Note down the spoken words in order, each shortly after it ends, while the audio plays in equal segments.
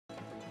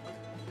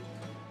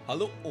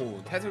Hallo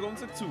und herzlich willkommen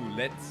zurück zu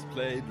Let's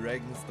Play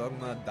Dragons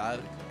Dogma Dark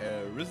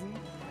Arisen.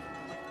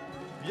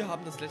 Wir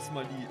haben das letzte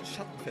Mal die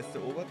Schattenfeste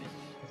erobert.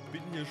 Ich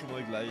bin hier schon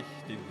mal gleich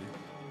den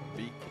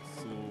Weg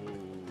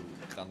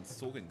zu Gran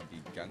Soren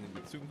gegangen,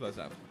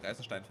 beziehungsweise einfach den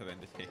Reißerstein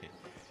verwendet.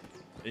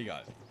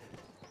 Egal.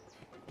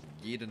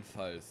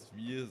 Jedenfalls,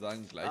 wir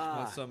sagen gleich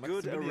mal zur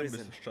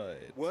Maximilian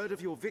Bescheid. Word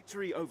of your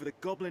victory over the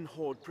goblin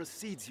horde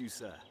precedes you,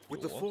 sir.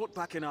 With the fort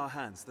back in our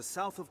hands, the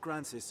south of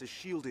Gransys is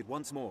shielded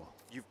once more.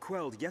 You've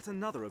quelled yet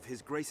another of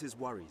His Grace's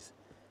worries.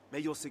 May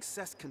your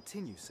success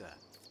continue, sir.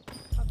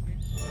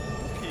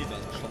 Okay,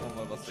 dann schauen wir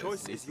mal, was wir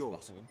als nächstes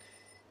machen.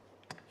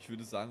 Ich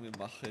würde sagen, wir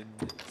machen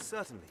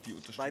die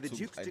By the Unterstützung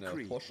Duke's einer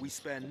decree, we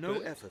spare no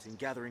Forschungsgruppe. effort in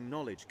gathering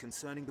knowledge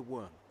concerning the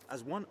worm.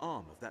 As one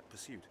arm of that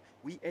pursuit,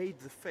 we aid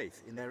the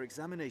faith in their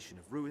examination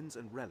of ruins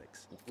and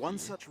relics. One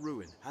such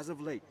ruin has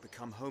of late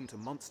become home to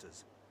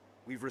monsters.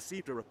 We've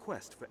received a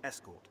request for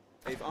escort.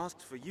 They've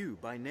asked for you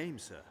by name,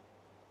 sir.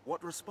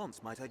 What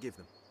response might I give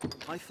them?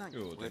 I thank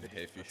you. Jo, dann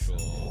helfe ich schon.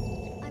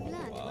 I've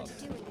learned what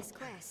to do in this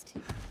quest.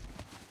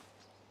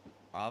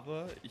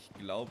 Aber ich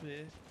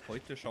glaube,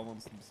 heute schauen wir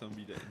uns ein bisschen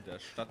wieder in der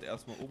Stadt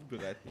erstmal um,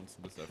 bereiten uns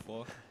ein bisschen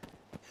vor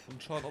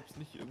und schauen, ob es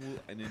nicht irgendwo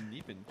eine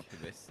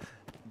Nebenquest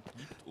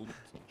gibt. Und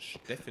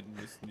Steffen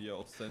müssten wir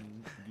auch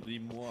sein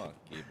Grimoire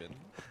geben.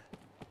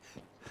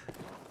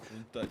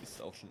 Und da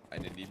ist auch schon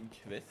eine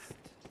Nebenquest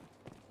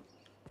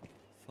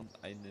von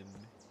einem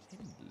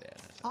Händler.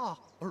 Ah,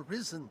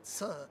 arisen,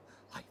 sir.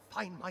 I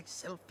find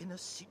myself in a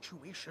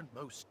situation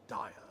most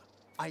dire.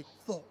 I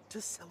thought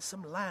to sell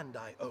some land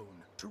I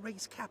own to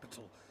raise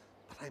capital,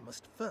 but I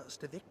must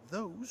first evict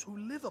those who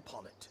live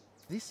upon it.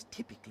 This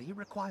typically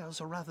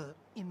requires a rather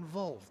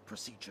involved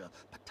procedure,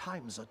 but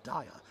times are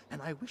dire,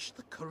 and I wish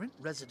the current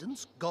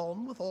residents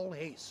gone with all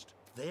haste.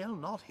 They'll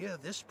not hear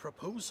this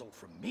proposal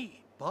from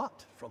me,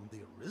 but from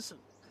the arisen.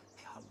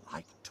 They are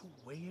like to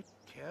weigh it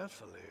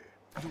carefully.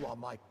 You are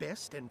my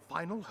best and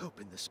final hope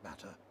in this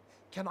matter.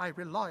 Can I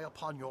rely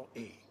upon your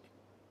aid?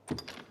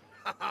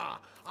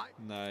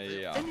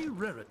 Naja. Any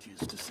rarities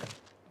to say?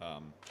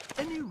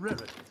 Any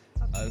rarities?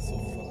 Also,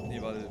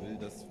 Vorneval will,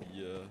 dass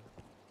wir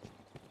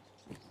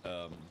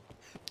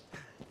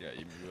ja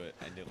eben über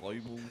eine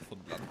Räumung von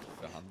Land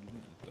verhandeln.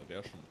 Und da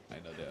wäre schon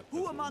einer der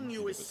Who Personen, among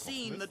you die has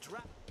seen the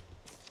betroffen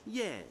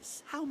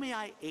Yes, how may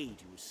I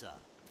aid you, sir?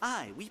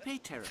 Aye, we pay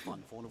tariff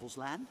on Fornival's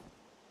land.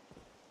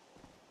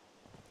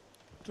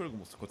 Entschuldigung,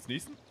 musst du kurz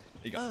niesen?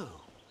 Egal.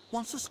 Oh,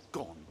 wants us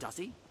gone, does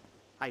he?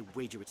 I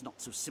wager it's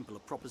not so simple a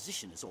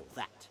proposition as all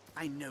that.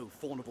 I know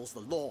Fornival's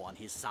the law on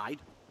his side,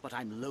 but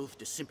I'm loath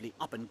to simply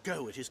up and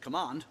go at his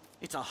command.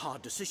 It's a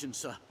hard decision,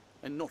 sir,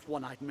 and not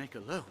one I'd make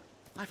alone.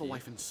 I've a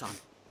wife and son.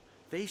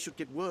 They should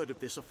get word of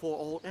this afore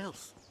all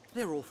else.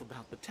 They're off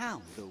about the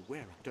town, though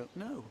where I don't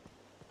know.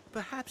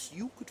 Perhaps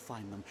you could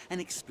find them and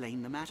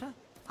explain the matter?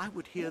 I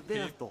would hear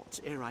their thoughts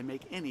ere I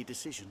make any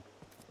decision.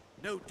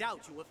 No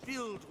doubt you were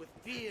filled with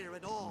fear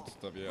and awe.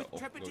 Und da wäre With auch,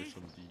 glaube ich,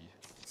 trepidation. schon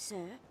die Sir,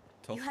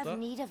 you Tochter, have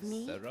need of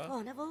me? Sarah.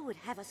 Fornival would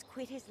have us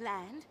quit his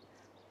land?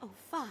 Oh,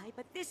 fie,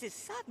 but this is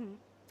sudden.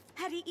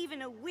 Had he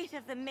even a whit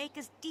of the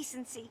Maker's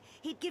decency,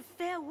 he'd give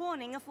fair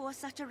warning afore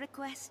such a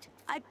request.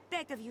 I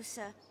beg of you,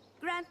 sir,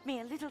 grant me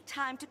a little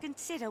time to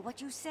consider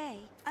what you say.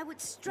 I would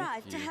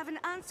strive to have an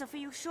answer for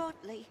you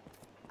shortly.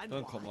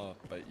 Dann kommen wir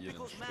bei ihr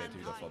dann später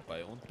wieder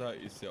vorbei. Und da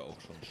ist ja auch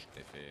schon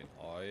Steffen.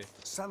 Hi.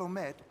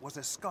 Salomet was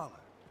a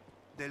scholar,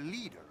 the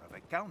leader of a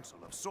council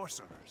of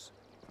sorcerers.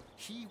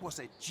 He was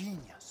a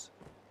genius,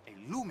 a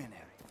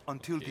luminary,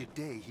 until the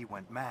day he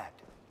went mad.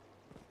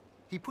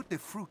 He put the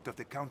fruit of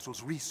the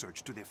council's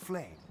research to the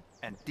flame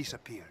and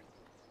disappeared.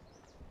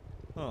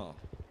 Ah,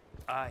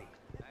 Aye,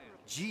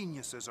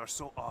 geniuses are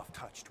so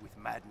oft-touched with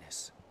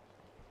madness.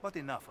 But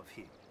enough of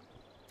him.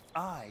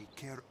 I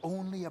care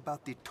only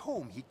about the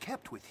tome he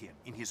kept with him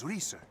in his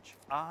research.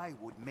 I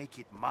would make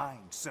it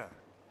mine, sir.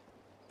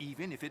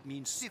 Even if it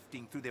means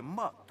sifting through the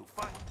mud to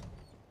find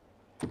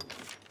it.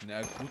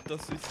 na gut,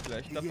 dass ich es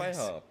gleich dabei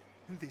habe.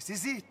 This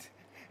is it.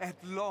 At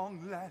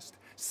long last,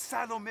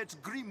 Salomet's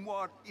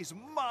grimoire is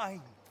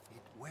mine.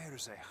 It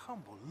wears a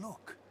humble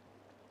look,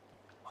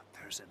 but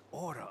there's an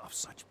aura of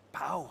such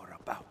power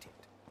about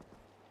it.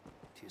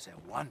 'Tis a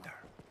wonder.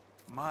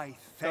 My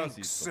Das thanks,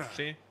 ist doch sir.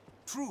 schön.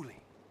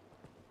 Truly,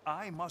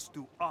 I must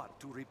do aught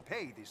to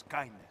repay this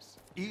kindness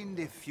in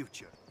the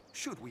future,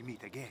 should we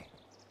meet again.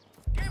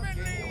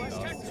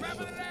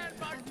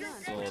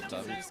 So,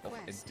 da wir jetzt auch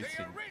ein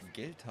bisschen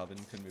Geld haben,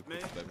 können wir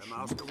kurz beim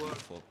Schmied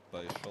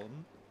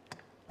vorbeischauen.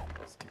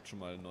 Es gibt schon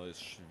mal ein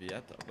neues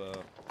Schwert, aber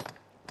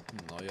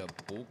ein neuer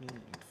Bogen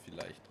und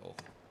vielleicht auch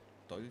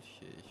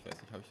Dolche. Ich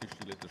weiß nicht, habe ich die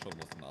Stilette schon?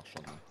 Muss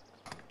nachschauen.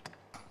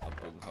 Am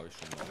Bogen habe ich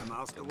schon mal. Dann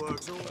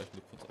schaue ich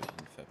nur kurz, ob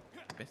ich ihn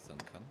verbessern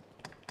kann.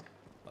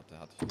 Warte,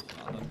 hatte ich nicht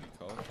einen anderen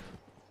gekauft?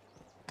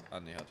 Ah,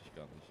 ne, hatte ich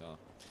gar nicht, ja.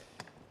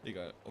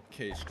 Egal,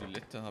 okay,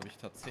 Stilette habe ich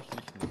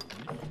tatsächlich noch nicht.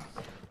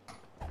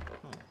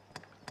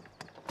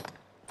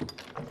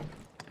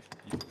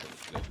 Die kann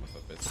ich gleich mal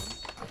verbessern.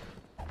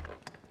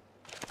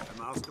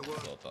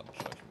 So, dann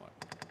schaue ich mal.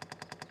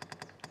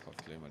 Kaufe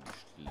ich gleich mal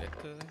die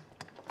Stilette.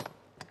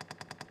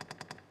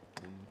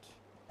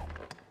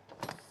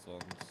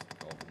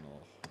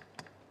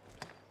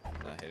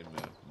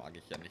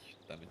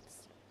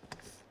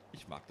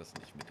 das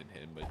nicht mit den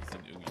Helmen, weil die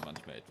sehen irgendwie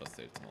manchmal etwas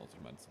seltsam aus.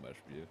 Ich meine zum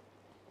Beispiel,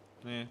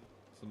 nee,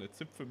 so eine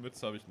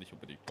Zipfelmütze habe ich nicht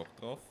unbedingt Bock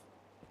drauf.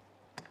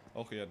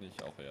 Auch eher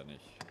nicht, auch eher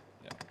nicht.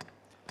 Ja,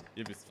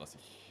 ihr wisst, was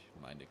ich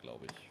meine,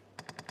 glaube ich.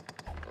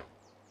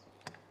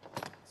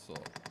 So.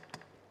 Jetzt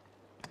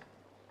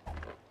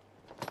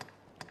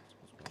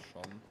muss man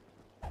schauen.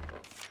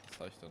 Was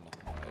habe ich dann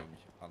nochmal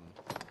eigentlich an?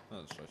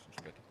 Na, das schaue ich dann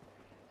später.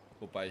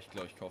 Wobei ich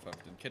glaube, ich kaufe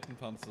einfach den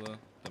Kettenpanzer,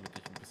 damit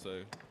ich ein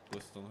bisschen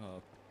Rüstung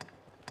habe.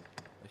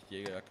 Ich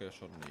Jägerjacke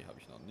schon? Nee, habe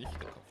ich noch nicht.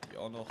 Dann kaufe ich die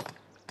auch noch.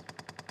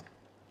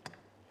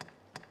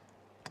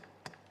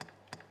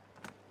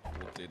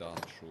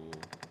 Rotlederhandschuh.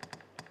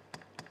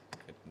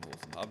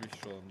 Kettenhosen habe ich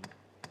schon.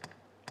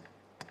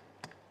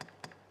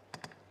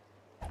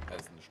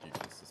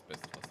 Eisenstiefel ist das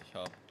Beste, was ich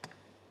habe.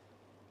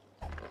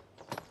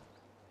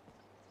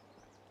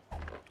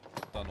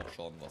 Dann noch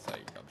schauen, was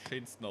eigentlich am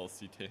schönsten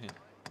aussieht. Ich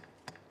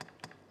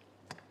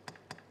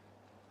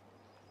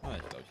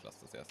glaube, ich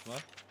lasse das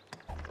erstmal.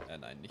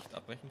 Nein, nicht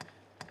abbrechen.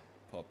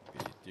 Poppy,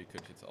 dir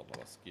könnte ich jetzt auch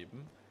mal was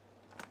geben.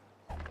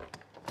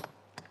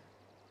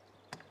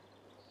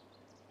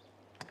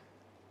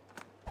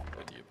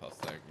 Bei dir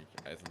passt eigentlich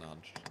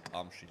eiserne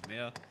Armschienen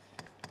mehr.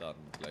 Dann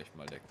gleich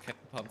mal der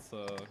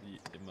Kettenpanzer, wie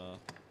immer.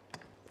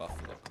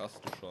 Waffen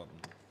hast du schon.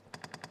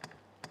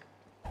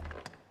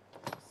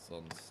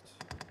 Sonst,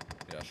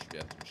 ja,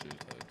 Schwert und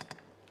Schild halt.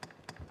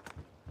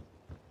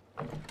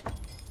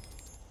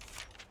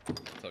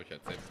 Jetzt habe ich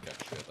halt selbst kein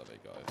Schwert, aber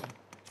egal.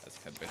 Das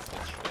ist kein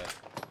besseres Schwert.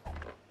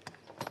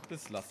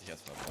 Das lasse ich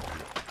erstmal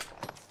probieren.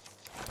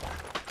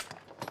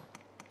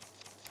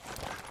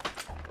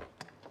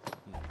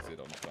 Ich sehe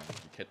doch noch gar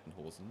nicht die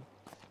Kettenhosen.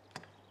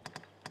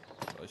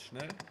 Schau ich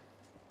schnell.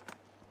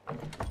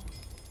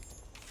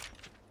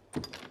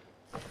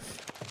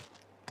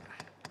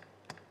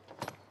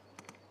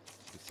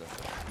 Ist das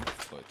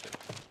verschmutzt heute?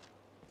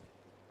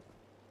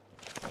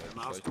 Schau ich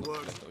noch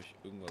vielleicht, ob ich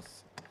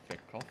irgendwas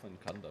verkaufen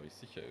kann. Da habe ich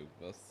sicher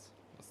irgendwas,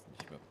 was ich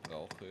nicht mehr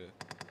brauche.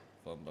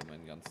 Vor allem bei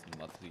meinen ganzen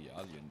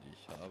Materialien, die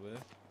ich habe.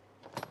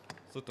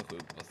 Es wird doch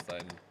irgendwas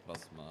sein,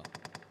 was man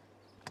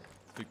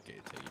für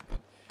Geld hergeben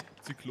kann.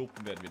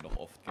 Zyklopen werden wir noch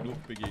oft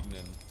genug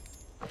begegnen.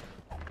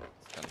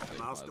 Das kann ich gleich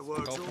mal alles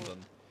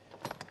verkaufen.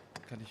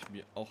 Dann kann ich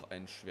mir auch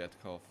ein Schwert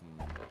kaufen.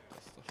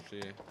 Das ist doch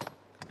schön.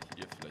 Kann ich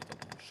ihr vielleicht auch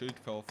noch ein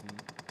Schild kaufen.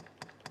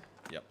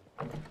 Ja.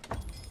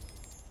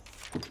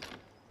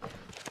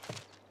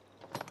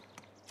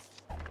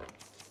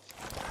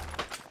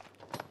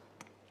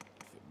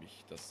 Für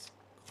mich das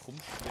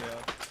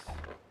Krummschwert.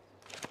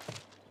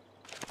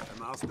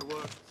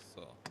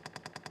 So.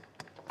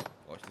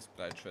 Brauche ich das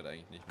Breitschwert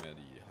eigentlich nicht mehr.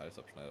 Die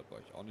Halsabschneider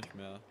brauche ich auch nicht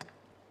mehr.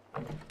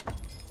 Und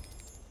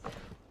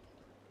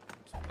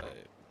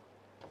bei...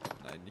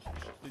 Nein, nicht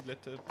die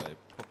Stilette. Bei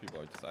Poppy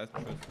brauche ich das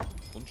Eisenschwert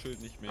und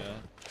Schild nicht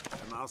mehr.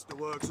 Wahrscheinlich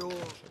mal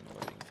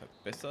wegen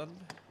verbessern.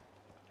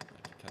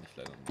 Die kann ich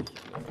leider noch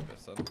nicht wieder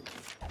verbessern.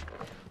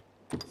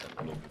 Sag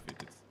bloß, mir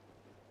fehlt jetzt...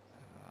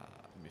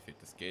 mir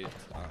fehlt das Geld.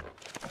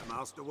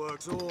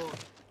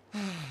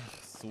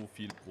 So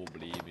viel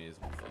Probleme,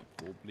 so viel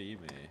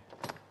Probleme.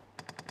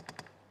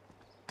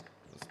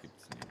 Was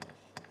gibt's denn hier noch?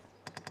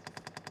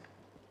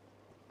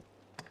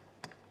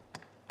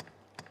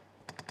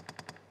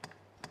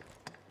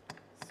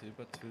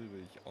 Silbertwill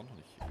will ich auch noch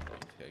nicht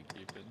unbedingt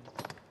hergeben.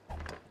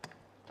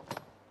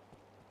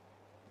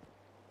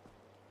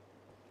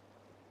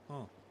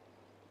 Oh.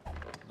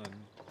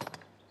 Nein.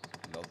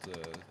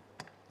 Laute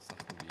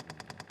Sachen wegen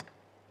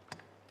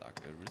Dark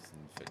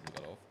Arisen fällt mir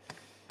gerade auf.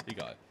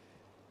 Egal.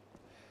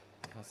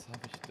 Was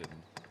habe ich denn,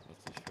 was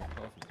ich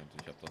verkaufen könnte?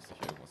 Ich habe doch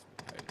sicher irgendwas mit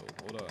Heilung,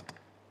 oder?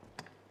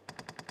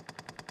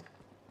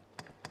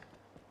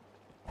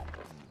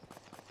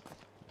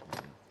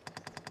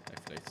 Ja,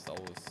 vielleicht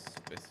saues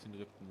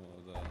Bestienrippen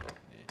oder...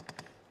 Nee.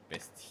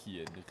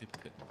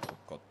 Bestienrippen. Oh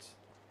Gott.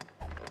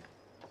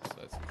 Das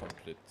war jetzt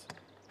komplett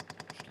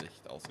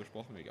schlecht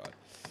ausgesprochen. Egal.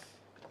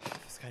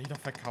 Was kann ich noch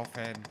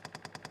verkaufen?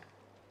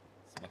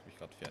 Das macht mich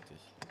gerade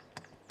fertig.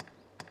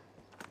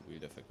 Juwel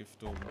der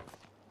Vergiftung.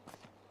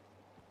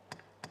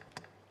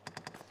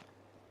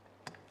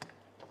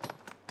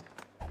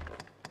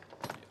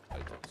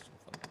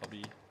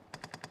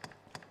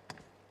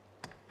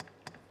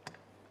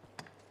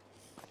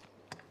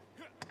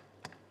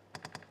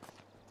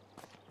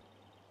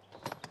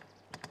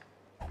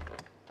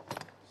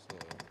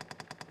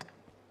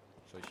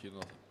 Hier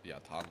noch, ja,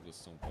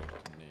 Tarnrüstung brauche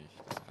ich nicht,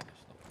 das kann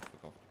ich noch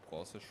verkaufen.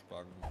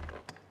 Bronzespangen.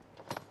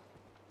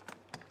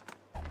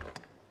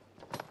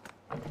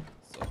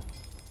 So.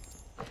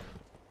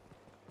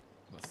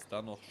 Was ist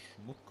da noch?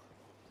 Schmuck.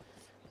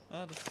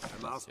 Ah, das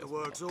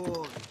ist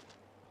so.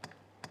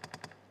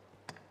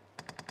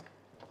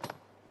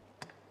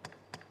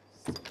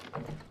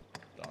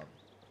 Dann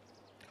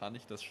kann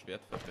ich das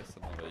Schwert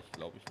verbessern, aber ich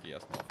glaube, ich gehe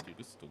erstmal auf die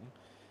Rüstung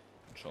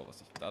und schaue,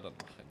 was ich da dann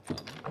machen kann.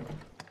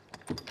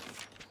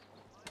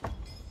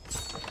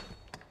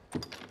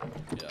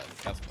 Ja,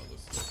 erstmal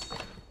Rüstung.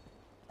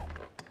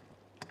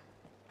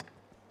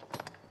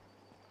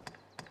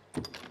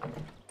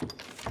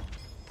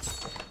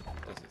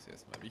 Das ist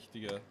erstmal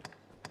wichtiger.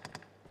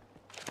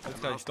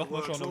 kann ich doch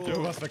mal schauen, ob ich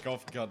irgendwas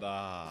verkaufen kann.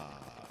 Ah.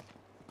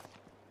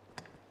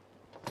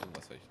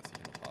 Irgendwas werde ich das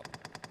hier noch haben.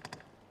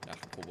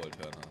 Ach,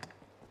 Koboldhörner.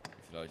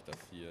 Wie viel habe ich da?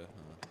 4.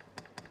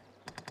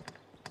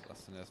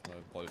 Lass denn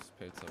erstmal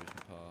Wolfspelz, habe ich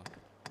ein paar.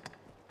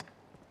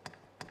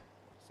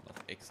 Das ist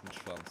noch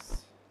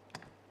Echsenschwanz.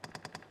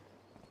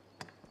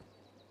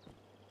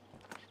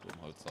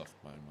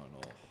 Sturmholzsaft mal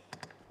noch.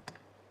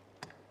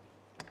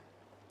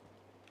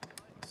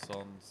 Und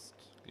sonst,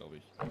 glaube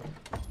ich.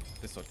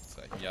 Das sollte jetzt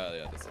reichen. Ja,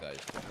 ja, das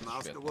reicht. Das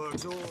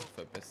Schwert noch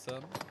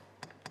verbessern.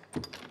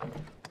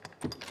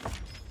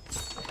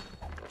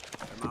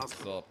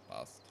 So,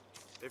 passt.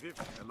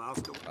 Ah,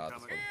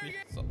 das wollte ich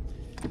nicht. So.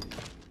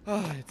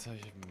 Ah, jetzt habe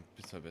ich ein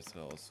bisschen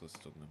bessere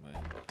Ausrüstung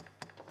immerhin.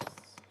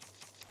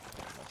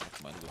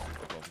 Auch meine Rüstung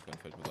verkaufen können,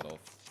 fällt mir gerade auf.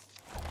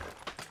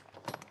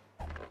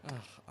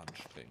 Ach,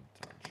 anstrengend.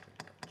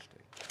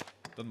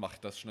 Dann mach ich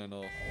das schnell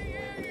noch.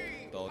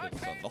 Dauert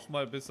jetzt dann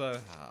nochmal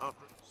besser. Ah.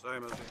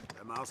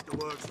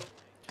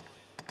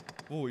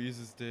 Wo ist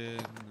es denn?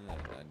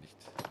 Nein, nicht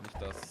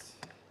das.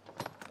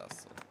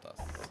 Das und das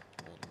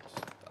und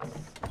das.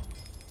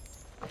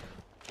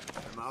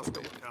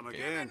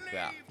 Geld.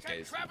 Ja,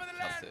 Geld.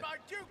 Klasse.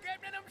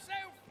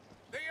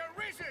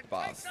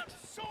 Passt.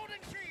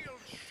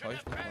 Schau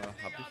ich mal,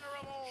 habe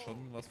ich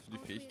schon was für die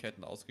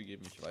Fähigkeiten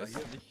ausgegeben? Ich weiß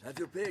es nicht.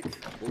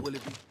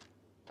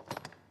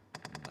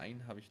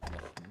 Nein, habe ich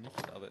noch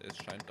nicht, aber es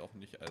scheint auch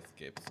nicht, als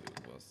gäbe es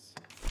irgendwas.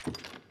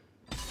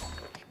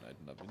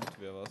 Schneidender Wind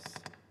wäre was.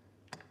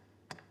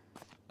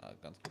 Ah,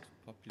 ganz kurz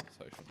Poppy, das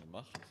habe ich schon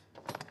gemacht.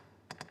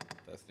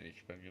 Da ist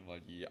nämlich bei mir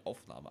mal die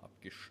Aufnahme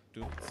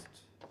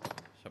abgestürzt.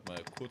 Ich habe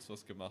mal kurz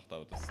was gemacht,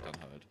 aber das ist dann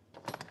halt,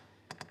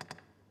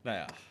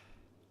 naja,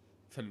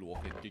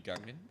 verloren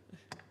gegangen.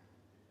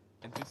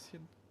 Ein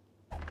bisschen.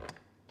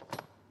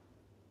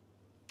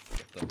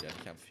 Dann lerne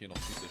ich am 4 noch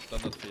diese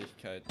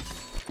Standardfähigkeiten.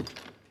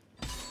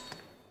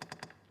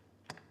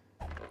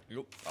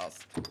 Jo,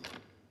 passt.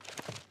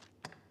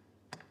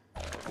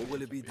 What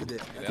will it be today?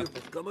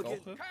 Come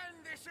again?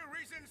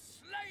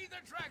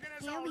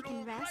 Here we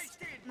can rest,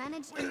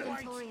 manage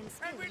inventory and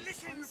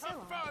skills, and so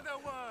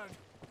on.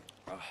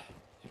 Ach,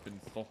 ich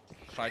bin so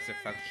scheiße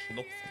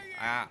verschnupft.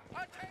 Ah.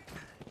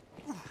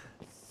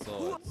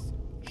 So,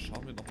 jetzt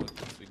schauen wir nochmal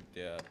kurz wegen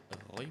der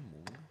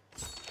Räumung.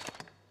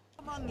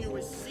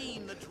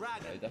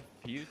 Weil da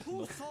fehlt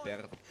noch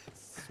der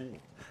Sohn,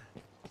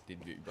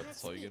 den wir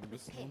überzeugen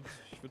müssen. Und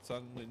ich würde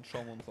sagen, den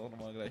schauen wir uns auch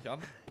nochmal gleich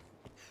an.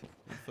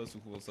 Und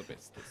versuchen unser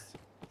Bestes.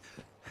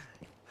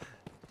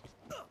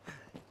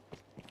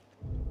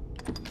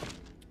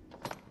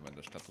 Wenn man in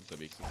der Stadt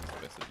unterwegs ist, ist es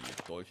besser,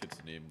 die Dolche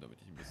zu nehmen, damit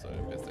ich ein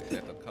bisschen besser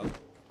klettern kann.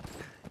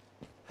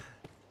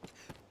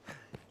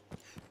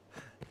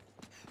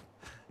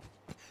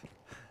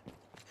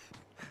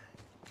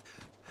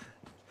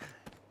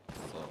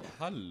 So,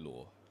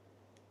 hallo.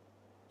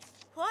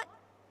 What?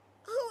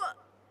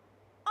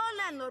 Our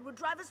landlord would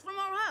drive us from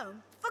our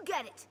home?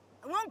 Forget it.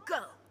 I won't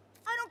go.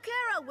 I don't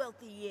care how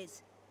wealthy he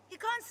is. He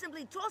can't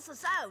simply toss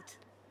us out.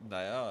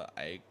 Naja,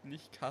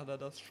 eigentlich kann er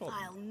das schon.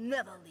 I'll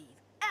never leave.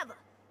 Ever.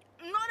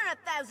 Not in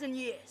 1,000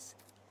 years.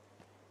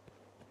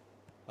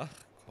 Ach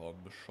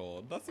komm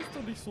schon, das ist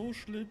doch nicht so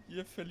schlimm.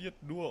 Ihr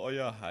verliert nur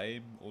euer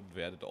Heim und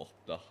werdet auch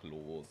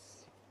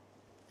dachlos.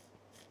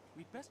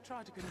 We'd best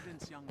try to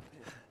convince young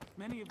Pip.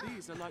 Many of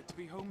these are like to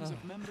be homes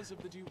of members of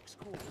the Duke's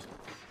court.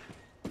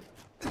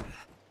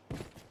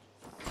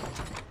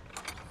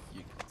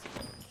 Hier gibt es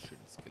einen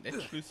schönen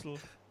Skelettschlüssel.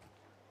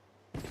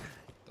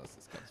 Das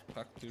ist ganz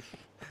praktisch.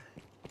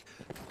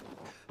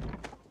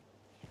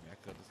 Ich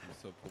merke gerade, das ist nicht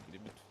so ein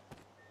Problem mit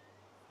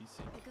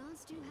Easy. Also,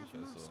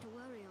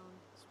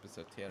 ist ein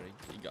bisschen tearing.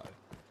 Egal.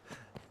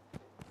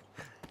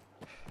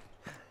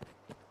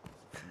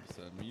 Das ist ein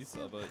bisschen mies,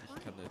 aber ich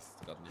kann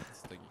jetzt gerade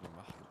nichts dagegen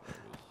machen, glaube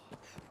ich.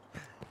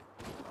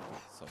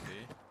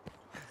 Sorry.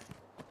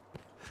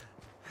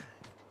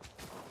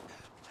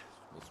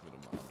 Ich muss mir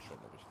doch mal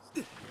anschauen, ob ich das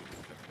nicht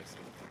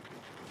verbessern kann.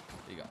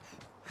 Egal.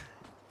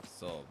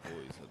 So, wo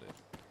ist er denn?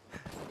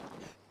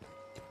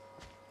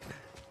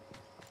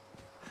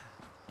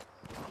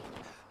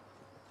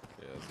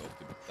 Der ist auf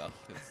dem Dach.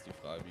 Jetzt die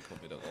Frage, wie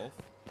kommen wir darauf?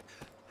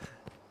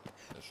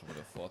 Das ist schon mal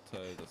der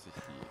Vorteil, dass ich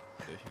die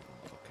Löcher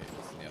gemacht. Okay,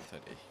 das nervt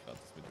halt echt gerade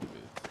das mit dem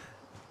Bild.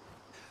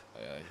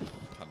 Naja, ich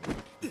kann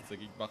wirklich nichts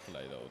dagegen machen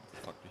leider und das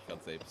fuckt mich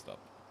gerade selbst ab.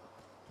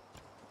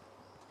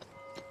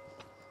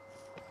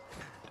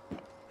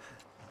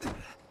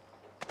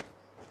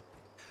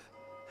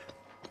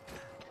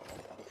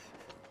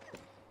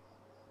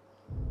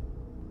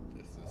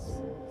 Das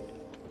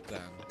ist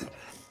dann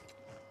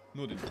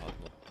nur den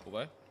Partner.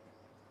 Wobei?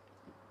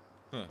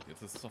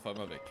 Jetzt ist es auf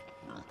einmal weg.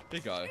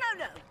 Egal. No,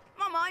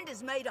 my mind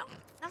is made up.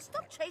 Now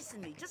stop chasing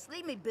me. Just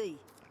leave me be.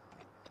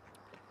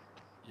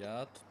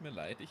 Ja, tut mir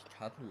leid, ich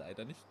kann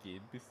leider nicht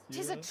gehen, bis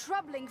Tis a hier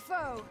troubling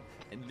foe.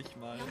 endlich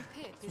mal Young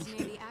Pip is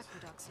nearly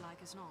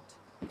aqueducts-like as not.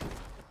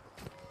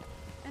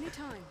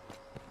 Anytime.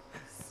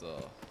 so.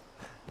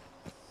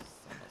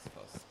 Jetzt haben wir's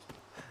fast.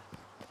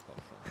 Komm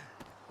schon.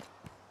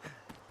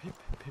 Pip,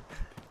 pip, pip.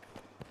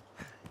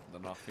 Und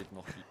dann danach fehlt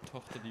noch die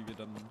Tochter, die wir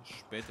dann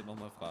später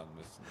nochmal fragen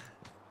müssen.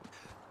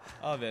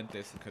 Aber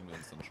währenddessen können wir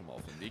uns dann schon mal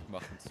auf den Weg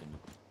machen zum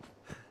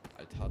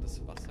Altar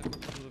des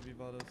Wassergottes, oder wie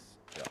war das?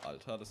 Ja,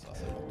 Altar des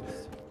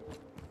Wassergottes.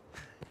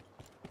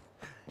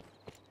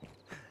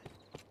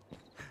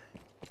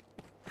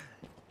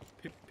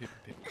 Pip, pip,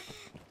 pip.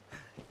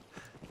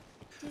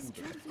 It is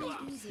dreadfully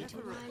easy to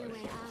while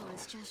away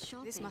hours just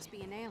shopping. This must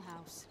be an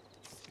alehouse.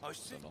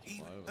 Dann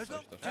nochmal, was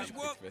habe ich da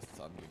für Quests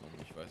angenommen?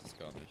 Ich weiß es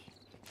gar nicht.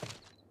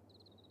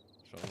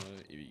 Schau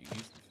mal, ewige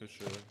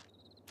Riesenfische.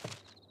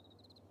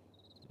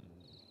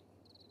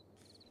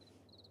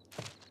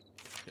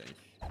 Okay,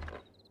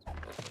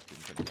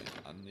 den kann ich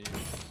eigentlich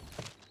annehmen.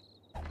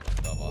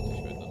 Da warte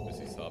ich, wenn dann bis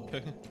ich es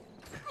habe.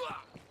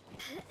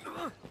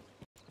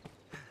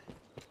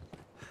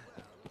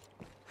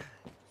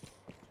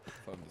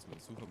 Vor allem das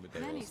mit Sucher mit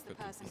der Rose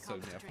könnte ein bisschen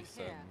nervig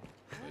sein,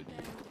 weil die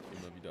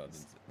immer wieder an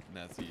den,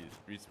 sie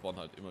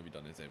respawnen halt immer wieder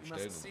an denselben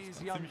Stellen und es kann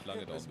ziemlich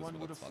lange dauern, bis man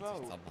da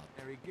 20 zusammen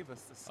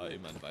hat. Aber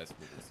immerhin weiß,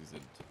 wo sie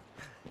sind.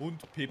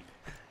 Und Pip,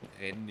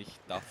 renn nicht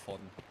davon.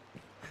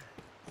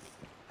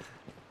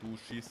 Du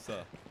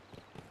Schießer.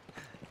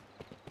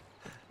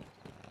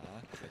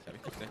 Ja, gleich habe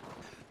ich dich, ne?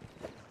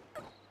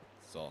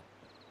 So.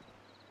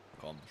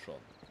 Komm schon.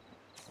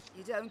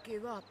 You don't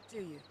give up, do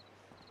you?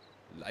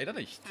 Leider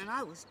nicht. And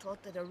I was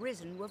taught that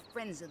Arisen were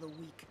friends of the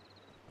weak.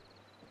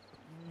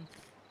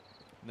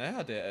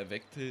 Naja, der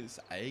Erweckte ist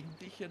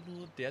eigentlich ja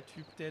nur der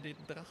Typ, der den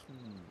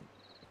Drachen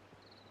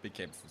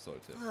bekämpfen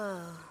sollte.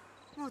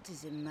 Oh, what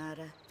does it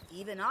matter?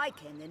 Even I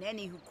can, and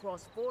any who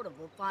cross border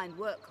will find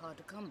work hard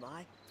to come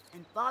by.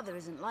 And Father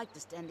isn't like to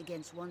stand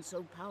against one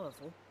so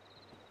powerful.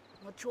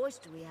 What choice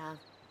do we have?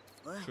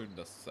 Well, schön,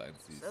 dass du es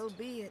einsiehst. So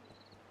be it.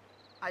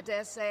 I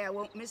dare say I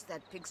won't miss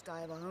that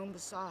pigsty of a home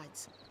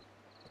besides.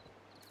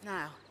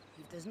 Now,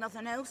 if there's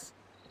nothing else,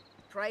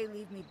 pray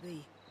leave me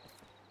be.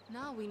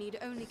 Now we need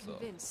only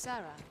convince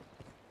Sarah.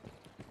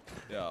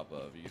 Ja,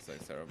 aber wie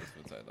gesagt, Sarah müssen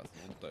wir sein lassen.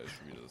 Und da ist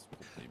schon wieder das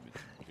Problem mit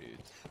dem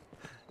Bild.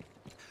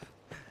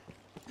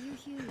 You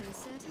humans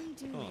certainly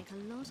do make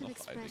a lot of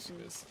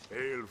expressions.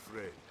 Hail,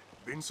 friend.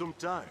 Been some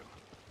time.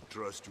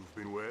 Trust you've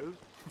been well?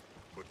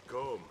 But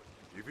come,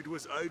 if it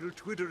was idle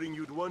twittering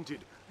you'd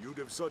wanted, you'd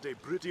have sought a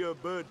prettier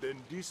bird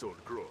than this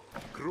old crow.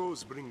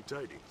 Crows bring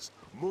tidings,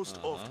 most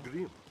oft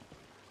grim.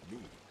 Me,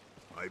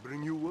 I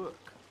bring you work.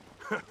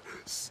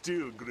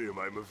 Still grim,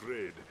 I'm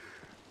afraid.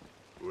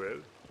 Well,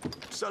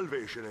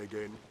 salvation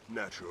again,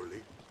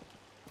 naturally.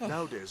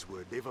 Now there's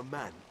word they've a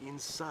man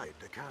inside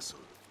the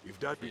castle.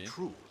 If that be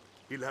true,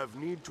 he'll have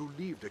need to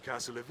leave the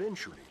castle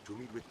eventually to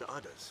meet with the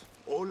others.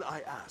 All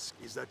I ask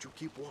is that you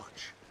keep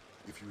watch.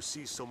 If you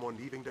see someone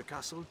leaving the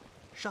castle,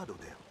 shadow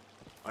them.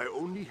 I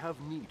only have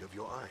need of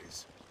your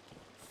eyes.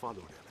 Follow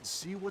them and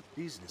see what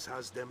business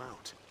has them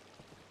out.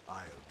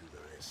 I'll do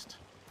the rest.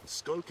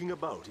 Skulking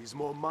about is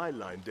more my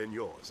line than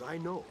yours, I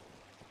know.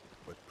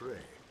 But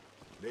pray,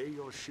 lay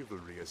your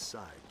chivalry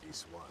aside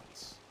this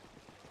once.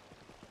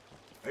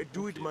 I'd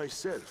do it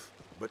myself,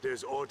 but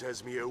there's aught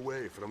has me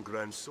away from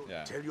Gran Soren.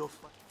 Ja. Tell your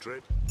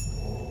tread.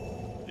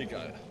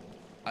 Egal.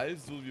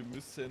 Also, wir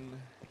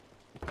müssen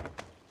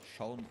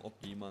schauen, ob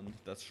jemand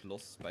das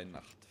Schloss bei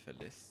Nacht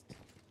verlässt.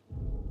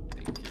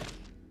 Denke ich.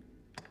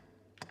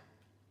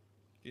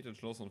 Geht ins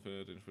Schloss und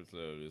findet den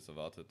Schlüssel, der es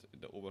erwartet,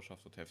 in der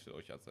Oberschaft und heftet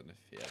euch an seine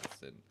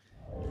Fersen.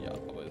 Ja,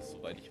 aber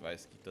soweit ich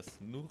weiß, geht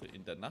das nur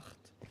in der Nacht.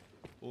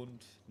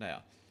 Und,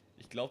 naja,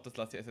 ich glaube, das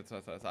lasse ich erst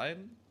jetzt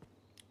sein.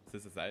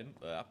 Das ist sein.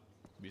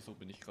 Wieso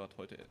bin ich gerade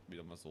heute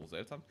wieder mal so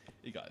seltsam?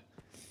 Egal.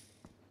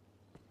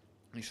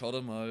 Ich schaue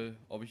dann mal,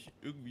 ob ich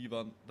irgendwie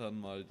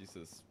dann mal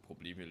dieses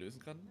Problem hier lösen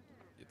kann.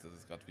 Jetzt ist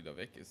es gerade wieder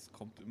weg. Es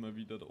kommt immer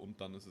wieder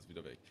und dann ist es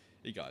wieder weg.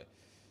 Egal.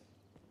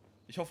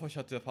 Ich hoffe, euch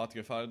hat der Part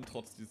gefallen,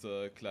 trotz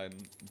dieser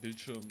kleinen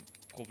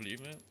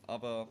Bildschirmprobleme.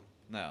 Aber,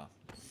 naja.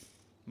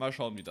 Mal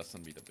schauen, wie das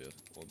dann wieder wird.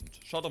 Und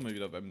schaut doch mal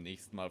wieder beim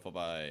nächsten Mal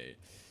vorbei.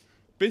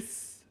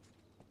 Bis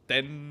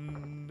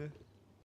denn.